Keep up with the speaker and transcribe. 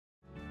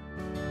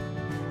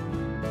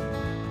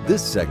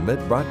This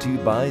segment brought to you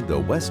by the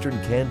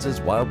Western Kansas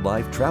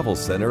Wildlife Travel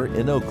Center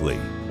in Oakley.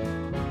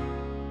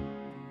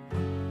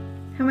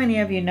 How many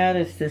of you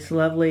noticed this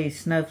lovely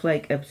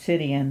snowflake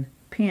obsidian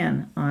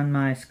pin on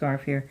my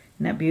scarf here?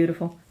 Isn't that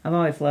beautiful? I've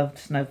always loved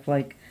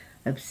snowflake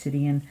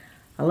obsidian.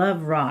 I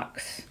love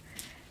rocks.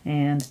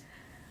 And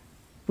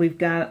we've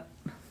got,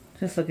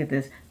 just look at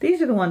this.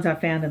 These are the ones I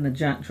found in the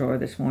junk drawer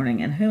this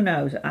morning. And who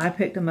knows, I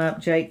picked them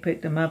up, Jake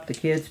picked them up, the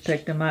kids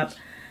picked them up.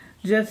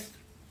 Just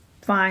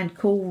find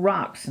cool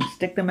rocks and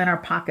stick them in our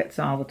pockets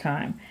all the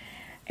time.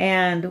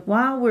 And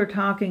while we're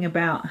talking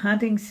about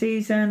hunting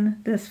season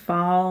this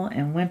fall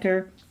and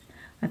winter,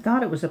 I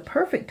thought it was a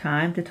perfect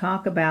time to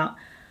talk about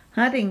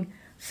hunting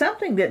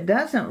something that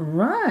doesn't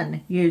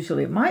run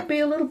usually. It might be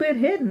a little bit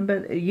hidden,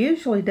 but it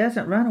usually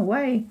doesn't run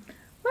away.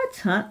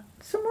 Let's hunt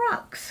some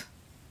rocks.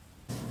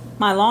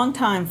 My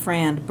longtime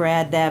friend,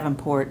 Brad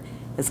Davenport,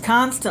 is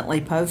constantly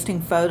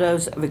posting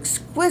photos of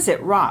exquisite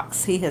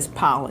rocks he has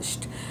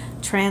polished,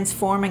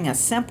 transforming a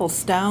simple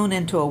stone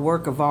into a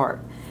work of art.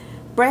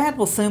 Brad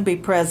will soon be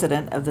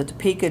president of the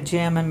Topeka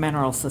Gem and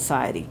Mineral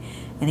Society,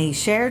 and he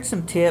shared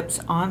some tips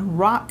on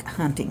rock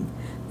hunting.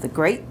 The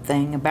great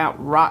thing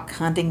about rock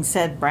hunting,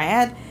 said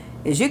Brad,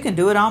 is you can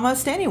do it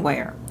almost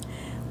anywhere.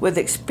 With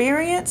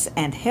experience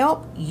and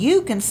help,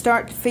 you can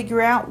start to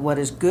figure out what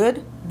is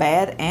good,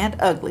 bad, and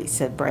ugly,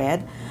 said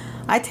Brad.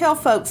 I tell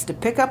folks to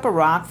pick up a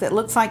rock that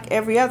looks like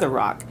every other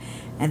rock,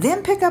 and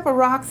then pick up a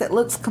rock that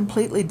looks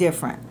completely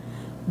different.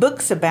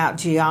 Books about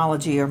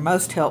geology are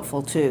most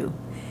helpful too.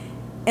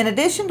 In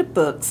addition to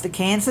books, the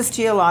Kansas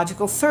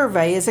Geological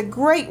Survey is a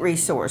great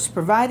resource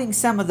providing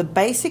some of the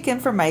basic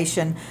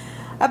information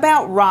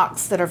about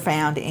rocks that are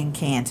found in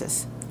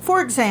Kansas.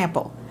 For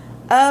example,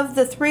 of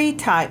the 3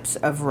 types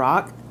of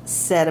rock,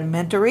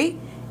 sedimentary,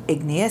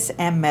 igneous,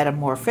 and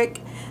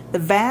metamorphic, the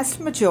vast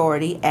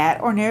majority at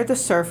or near the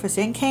surface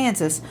in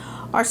Kansas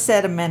are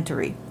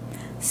sedimentary.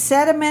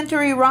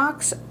 Sedimentary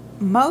rocks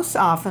most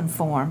often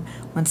form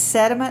when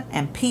sediment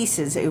and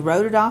pieces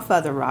eroded off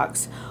other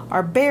rocks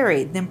are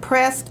buried, then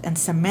pressed and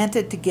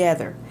cemented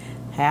together.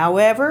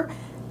 However,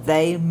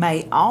 they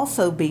may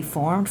also be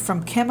formed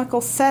from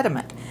chemical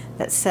sediment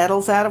that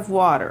settles out of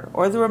water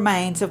or the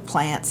remains of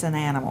plants and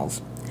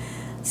animals.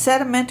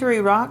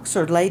 Sedimentary rocks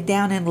are laid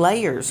down in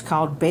layers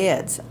called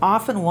beds,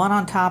 often one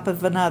on top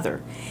of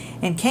another.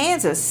 In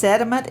Kansas,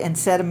 sediment in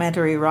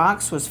sedimentary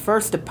rocks was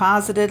first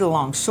deposited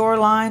along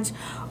shorelines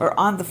or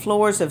on the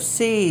floors of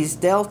seas,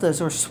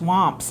 deltas, or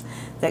swamps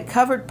that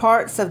covered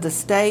parts of the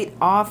state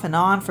off and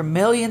on for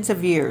millions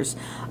of years,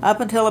 up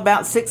until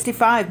about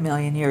 65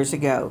 million years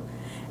ago.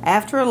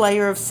 After a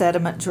layer of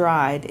sediment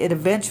dried, it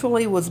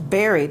eventually was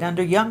buried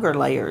under younger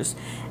layers.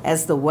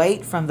 As the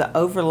weight from the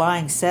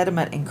overlying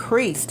sediment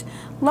increased,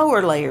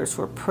 lower layers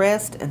were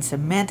pressed and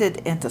cemented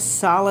into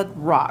solid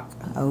rock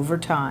over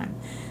time.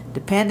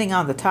 Depending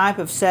on the type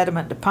of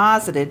sediment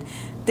deposited,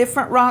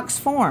 different rocks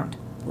formed.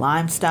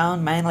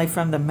 Limestone, mainly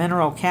from the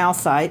mineral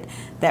calcite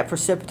that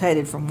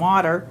precipitated from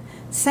water,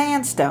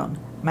 sandstone,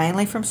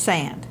 mainly from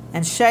sand,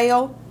 and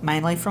shale,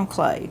 mainly from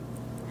clay.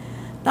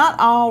 Not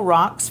all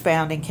rocks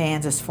found in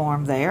Kansas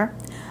formed there.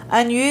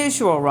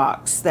 Unusual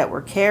rocks that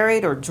were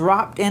carried or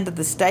dropped into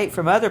the state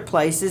from other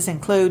places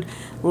include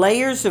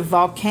layers of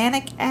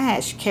volcanic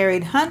ash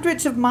carried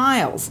hundreds of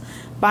miles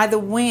by the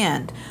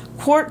wind,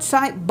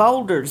 quartzite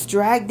boulders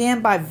dragged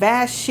in by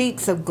vast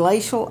sheets of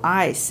glacial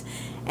ice,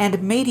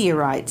 and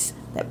meteorites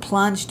that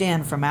plunged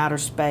in from outer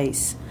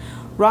space.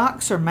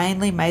 Rocks are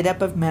mainly made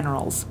up of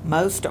minerals.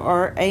 Most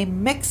are a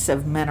mix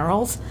of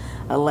minerals.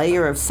 A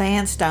layer of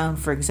sandstone,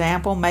 for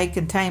example, may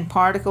contain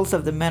particles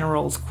of the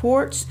minerals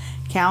quartz,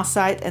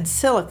 calcite, and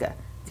silica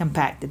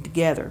compacted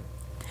together.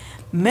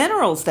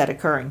 Minerals that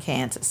occur in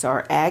Kansas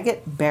are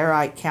agate,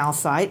 barite,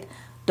 calcite,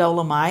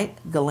 dolomite,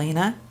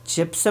 galena,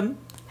 gypsum,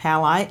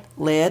 halite,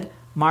 lead,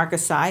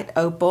 marcasite,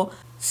 opal,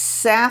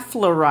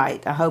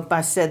 safflorite, I hope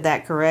I said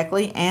that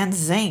correctly, and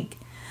zinc.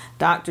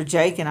 Dr.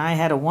 Jake and I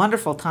had a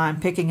wonderful time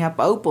picking up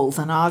opals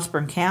in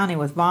Osborne County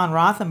with Von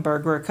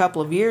Rothenberger a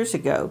couple of years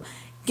ago.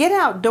 Get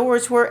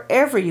outdoors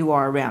wherever you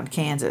are around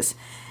Kansas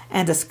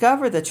and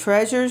discover the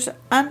treasures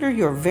under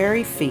your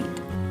very feet.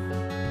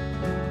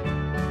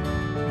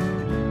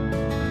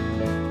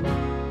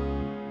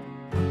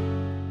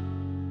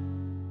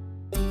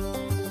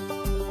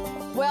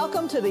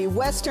 Welcome to the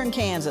Western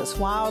Kansas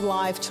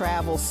Wildlife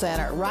Travel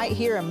Center, right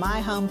here in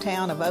my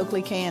hometown of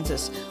Oakley,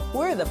 Kansas.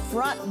 We're the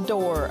front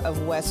door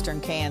of Western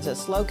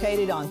Kansas,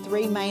 located on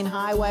 3 main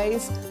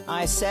highways,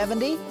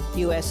 I-70,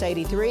 US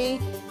 83,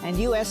 and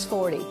US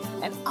 40.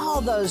 And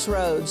all those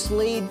roads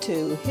lead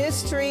to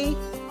history,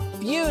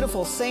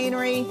 beautiful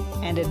scenery,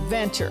 and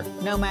adventure,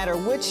 no matter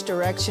which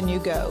direction you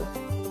go.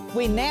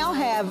 We now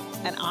have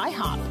an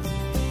IHOP.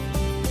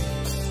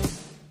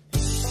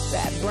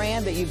 That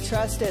brand that you've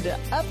trusted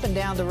up and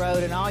down the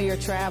road in all your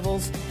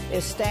travels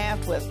is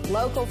staffed with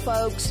local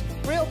folks,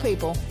 real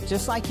people,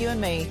 just like you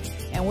and me,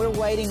 and we're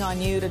waiting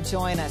on you to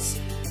join us.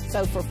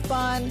 So for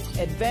fun,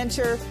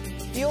 adventure,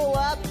 fuel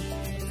up,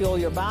 fuel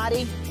your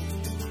body,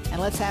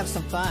 and let's have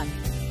some fun.